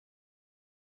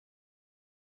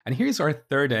And here's our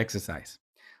third exercise.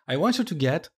 I want you to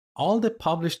get all the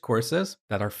published courses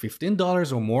that are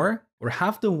 $15 or more or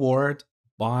have the word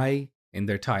buy in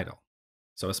their title.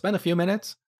 So spend a few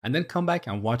minutes and then come back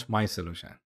and watch my solution.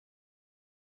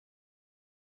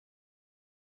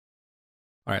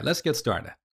 All right, let's get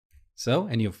started. So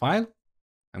a new file,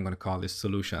 I'm going to call this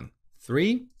solution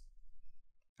 3.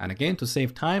 And again, to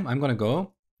save time, I'm going to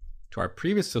go to our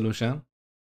previous solution,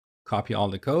 copy all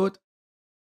the code,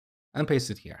 and paste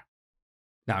it here.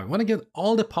 Now, I want to get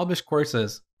all the published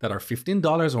courses that are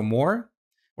 $15 or more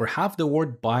or have the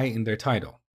word buy in their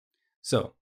title.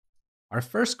 So our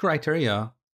first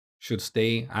criteria should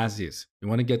stay as is. We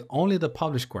want to get only the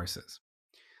published courses.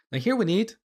 Now here we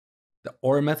need the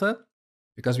OR method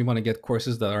because we want to get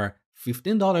courses that are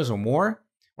 $15 or more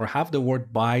or have the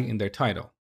word buy in their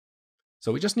title.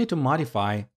 So we just need to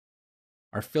modify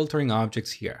our filtering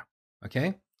objects here,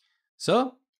 okay?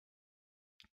 So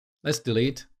let's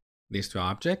delete these two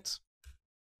objects.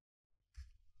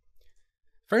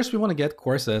 First, we want to get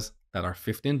courses that are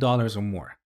 $15 or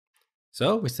more.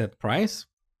 So we set price.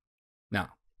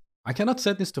 Now, I cannot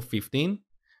set this to 15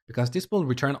 because this will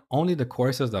return only the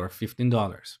courses that are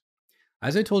 $15.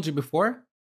 As I told you before,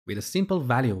 with a simple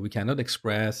value, we cannot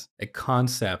express a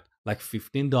concept like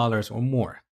 $15 or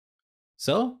more.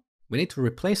 So we need to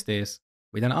replace this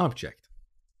with an object.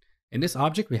 In this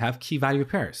object, we have key value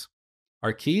pairs.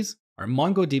 Our keys are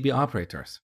MongoDB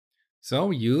operators. So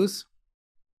we use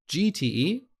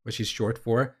GTE, which is short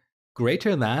for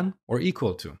greater than or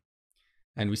equal to.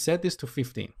 And we set this to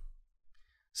 15.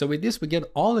 So with this, we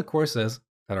get all the courses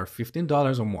that are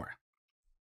 $15 or more.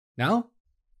 Now,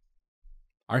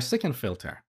 our second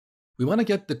filter. We want to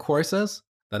get the courses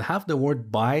that have the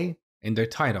word buy in their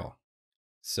title.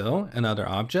 So another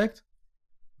object,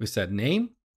 we set name.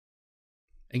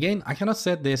 Again, I cannot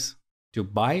set this to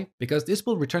buy because this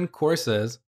will return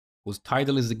courses whose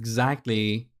title is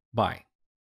exactly buy.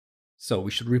 So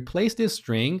we should replace this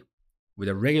string with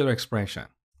a regular expression.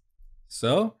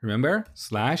 So remember,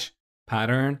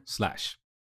 /pattern/.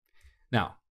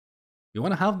 Now, we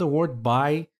want to have the word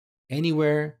buy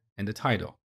anywhere in the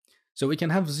title. So we can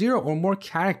have 0 or more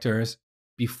characters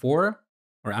before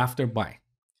or after buy.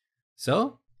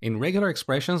 So in regular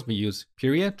expressions, we use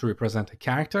period to represent a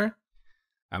character,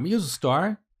 and we use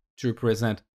star to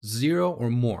represent 0 or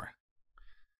more.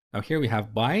 Now here we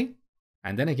have buy,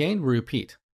 and then again we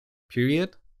repeat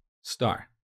period, star.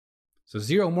 So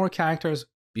 0 or more characters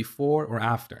before or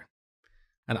after.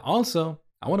 And also,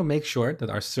 I want to make sure that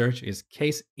our search is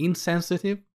case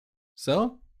insensitive.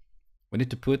 So we need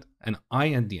to put an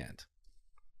I at the end.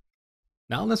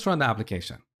 Now let's run the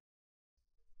application.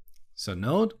 So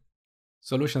node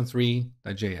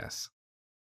solution3.js.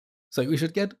 So we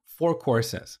should get 4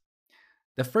 courses.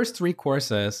 The first 3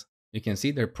 courses, you can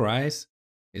see their price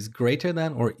is greater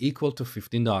than or equal to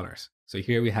 $15. So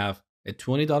here we have a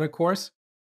 $20 course,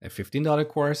 a $15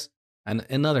 course, and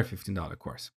another $15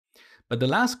 course. But the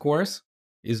last course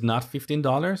is not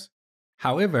 $15.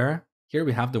 However, here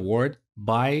we have the word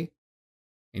buy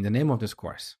in the name of this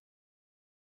course.